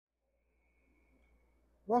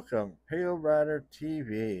Welcome, Pale Rider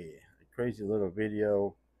TV. A crazy little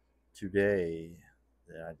video today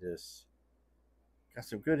that I just got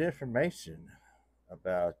some good information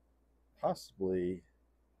about possibly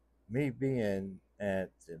me being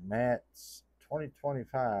at the MATS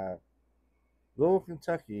 2025 Louisville,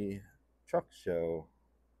 Kentucky truck show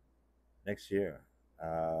next year.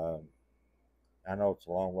 Um, I know it's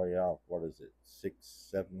a long way off. What is it, 6,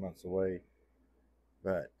 7 months away?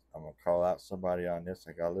 But I'm going to call out somebody on this.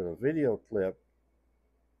 I got a little video clip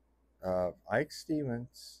of Ike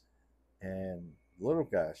Stevens and Little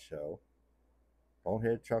Guy Show,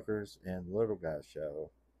 Bonehead Truckers and Little Guy Show.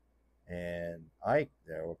 And Ike,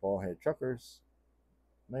 there with Bonehead Truckers,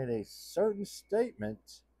 made a certain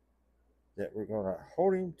statement that we're going to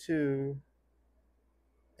hold him to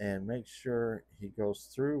and make sure he goes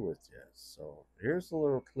through with this. So here's a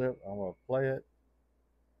little clip. I'm going to play it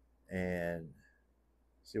and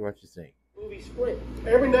see what you think. Movie Split.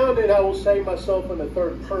 Every now and then I will say myself in the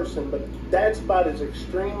third person, but that's about as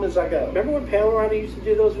extreme as I go. Remember when Pale Rider used to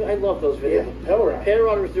do those? I love those videos. Yeah, Pale Rider. Pale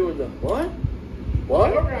Rider was doing the what?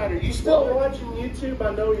 What? Pale Rider. You still watching YouTube?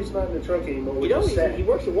 I know he's not in the truck anymore. You know, he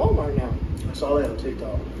works at Walmart now. I saw that on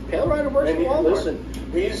TikTok. Pale Rider works at Walmart.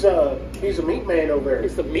 Listen, he's a meat man over there.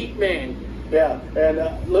 It's the meat man. Yeah,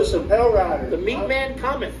 and listen, Pale Rider. The meat man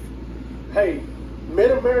cometh. Hey,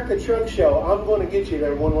 Mid-America Truck Show, I'm going to get you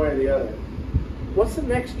there one way or the other. What's the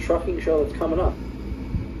next trucking show that's coming up?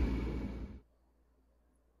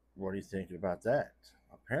 What are you thinking about that?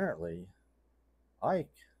 Apparently,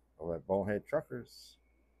 Ike over at Bonehead Truckers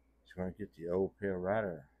is going to get the old Pale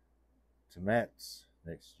Rider to MATS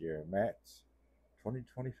next year, MATS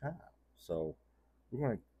 2025. So we're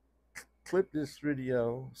going to clip this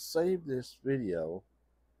video, save this video.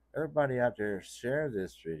 Everybody out there, share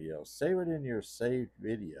this video. Save it in your saved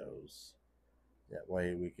videos. That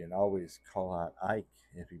way we can always call out Ike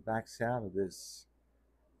if he backs out of this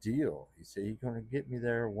deal. He said he's going to get me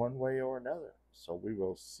there one way or another. So we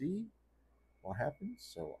will see what happens.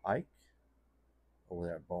 So Ike over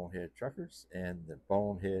there at Bonehead Truckers and that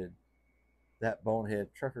Bonehead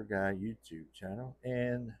Trucker Guy YouTube channel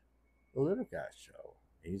and the Little Guy Show.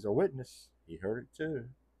 He's a witness. He heard it too.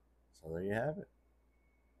 So there you have it.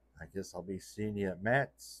 I guess I'll be seeing you at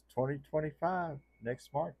MATS 2025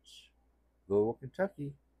 next March. Louisville,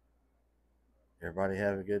 Kentucky. Everybody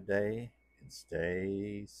have a good day and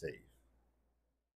stay safe.